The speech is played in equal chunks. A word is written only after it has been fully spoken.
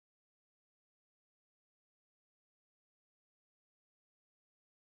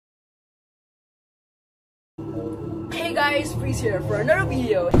guys, Freeze here for another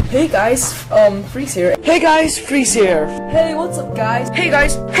video. Hey guys, Freeze here. Hey guys, Freeze here. Hey, what's up guys? Hey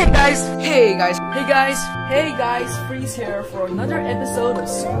guys, hey guys, hey guys, hey guys, hey guys, Freeze here for another episode of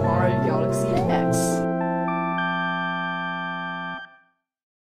Super Mario Galaxy X.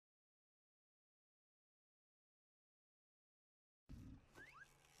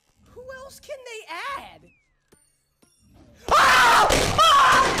 Who else can they add?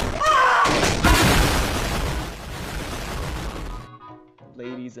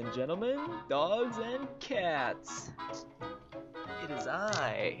 Ladies and gentlemen, dogs and cats, it is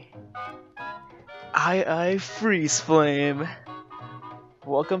iiFreezeflame.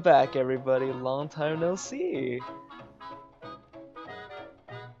 Welcome back everybody, long time no see.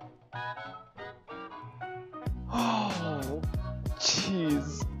 Oh,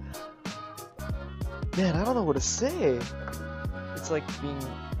 jeez. Man, I don't know what to say. It's like coming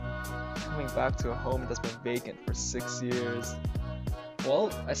back to a home that's been vacant for 6 years.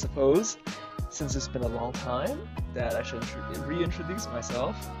 Well, I suppose, since it's been a long time, that I should reintroduce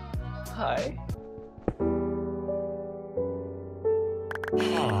myself. Hi.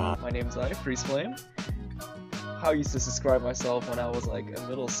 My name is iiFreezeflame. How I used to describe myself when I was like a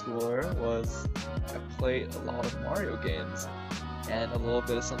middle schooler was I played a lot of Mario games and a little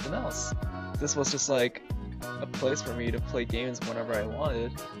bit of something else. This was just like a place for me to play games whenever I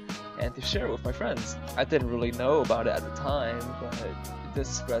wanted and to share with my friends. I didn't really know about it at the time, but this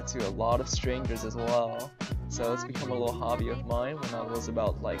spread to a lot of strangers as well. So it's become a little hobby of mine when I was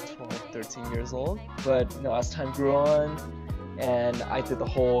about like 12, 13 years old. But you know, as time grew on and I did the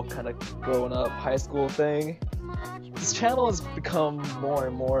whole kind of growing up high school thing, this channel has become more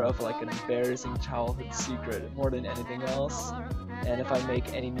and more of like an embarrassing childhood secret more than anything else. And if I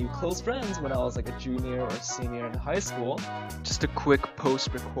make any new close friends when I was like a junior or senior in high school, just a quick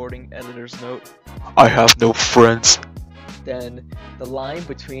post-recording editor's note, I have no friends. Then the line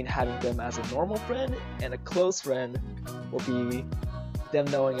between having them as a normal friend and a close friend will be them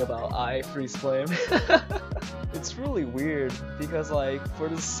knowing about iiFreezeflame. It's really weird because like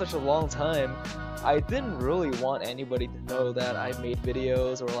for such a long time I didn't really want anybody to know that I made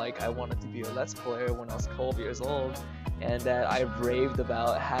videos or like I wanted to be a Let's Player when I was 12 years old, and that I raved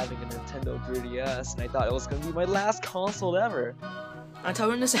about having a Nintendo 3DS and I thought it was going to be my last console ever. I'll tell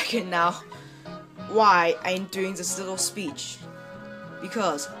you in a second now why I'm doing this little speech.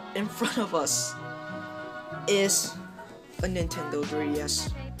 Because in front of us is a Nintendo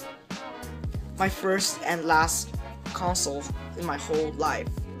 3DS. My first and last console in my whole life.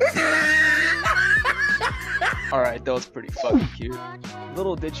 Alright, that was pretty fucking cute.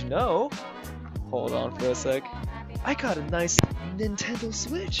 Little did you know, hold on for a sec, I got a nice Nintendo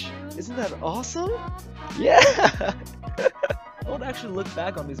Switch. Isn't that awesome? Yeah! I would actually look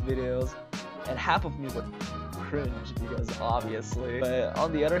back on these videos and half of me would cringe because obviously. But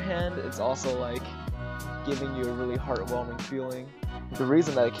on the other hand, it's also like giving you a really heartwarming feeling. The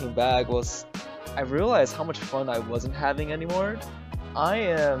reason that I came back was I realized how much fun I wasn't having anymore. I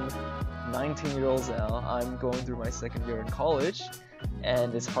am 19 years old now. I'm going through my second year in college,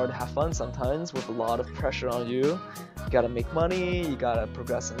 and it's hard to have fun sometimes with a lot of pressure on you. You gotta make money, you gotta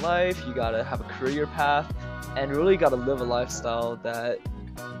progress in life, you gotta have a career path, and really gotta live a lifestyle that,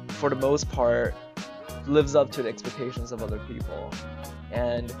 for the most part, lives up to the expectations of other people.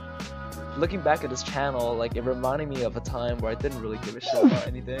 And looking back at this channel, like it reminded me of a time where I didn't really give a shit about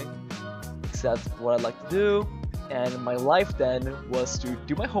anything except what I like to do, and my life then was to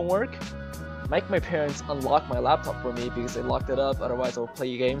do my homework, make my parents unlock my laptop for me because they locked it up, otherwise I would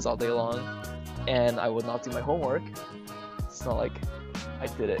play games all day long, and I would not do my homework. It's not like I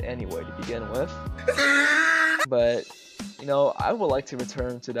did it anyway to begin with. But, you know, I would like to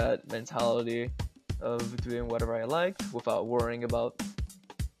return to that mentality of doing whatever I liked without worrying about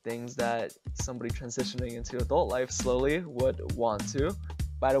things that somebody transitioning into adult life slowly would want to.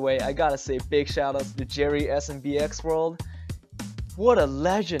 By the way, I gotta say big shout outs to Jerry SMBX World. What a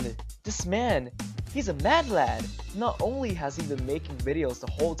legend! This man, he's a mad lad. Not only has he been making videos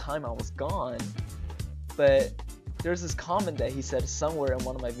the whole time I was gone, but there's this comment that he said somewhere in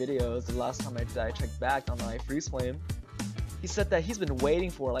one of my videos the last time I checked back on iiFreezeflame. He said that he's been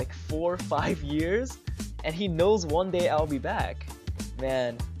waiting for like 4 or 5 years and he knows one day I'll be back.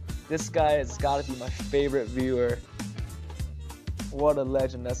 Man, this guy has gotta be my favorite viewer. What a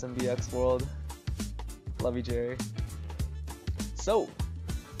legend, SMBX World. Love you, Jerry. So,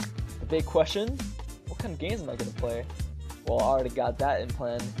 the big question, what kind of games am I gonna play? Well, I already got that in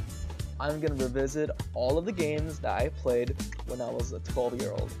plan. I'm gonna revisit all of the games that I played when I was a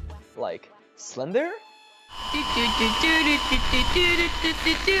 12-year-old. Like Slender, Oh,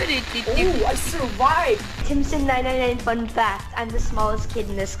 I survived! Timson 999 fun fact, I'm the smallest kid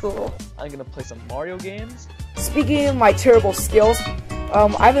in the school. I'm gonna play some Mario games. Speaking of my terrible skills, I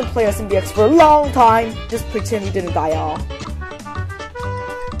haven't played SMBX for a long time. Just pretend we didn't die all.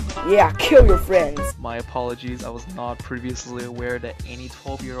 Yeah, kill your friends. My apologies, I was not previously aware that any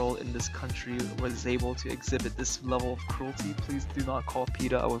 12-year-old in this country was able to exhibit this level of cruelty. Please do not call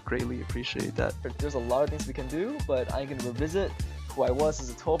PETA, I would greatly appreciate that. There's a lot of things we can do, but I'm gonna revisit who I was as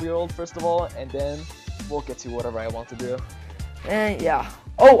a 12-year-old first of all, and then we'll get to whatever I want to do. And yeah.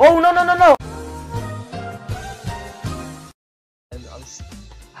 Oh, no. And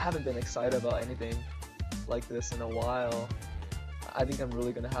I haven't been excited about anything like this in a while. I think I'm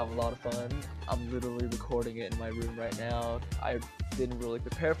really gonna have a lot of fun. I'm literally recording it in my room right now. I didn't really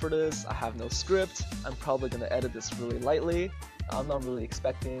prepare for this. I have no script. I'm probably gonna edit this really lightly. I'm not really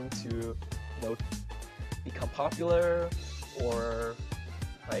expecting to, become popular or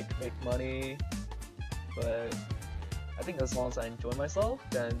like make money. But I think as long as I enjoy myself,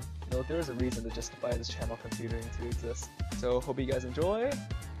 then there is a reason to justify this channel continuing to exist. So hope you guys enjoy.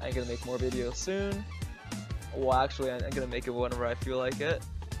 I'm gonna make more videos soon. Well, actually, I'm gonna make it whenever I feel like it.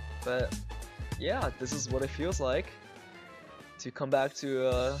 But yeah, this is what it feels like to come back to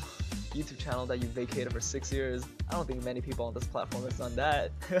a YouTube channel that you vacated for 6 years. I don't think many people on this platform have done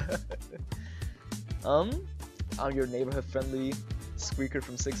that. I'm your neighborhood-friendly squeaker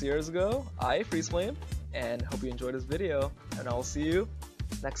from 6 years ago, iiFreezeflame, and hope you enjoyed this video, and I will see you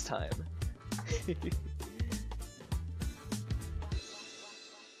next time.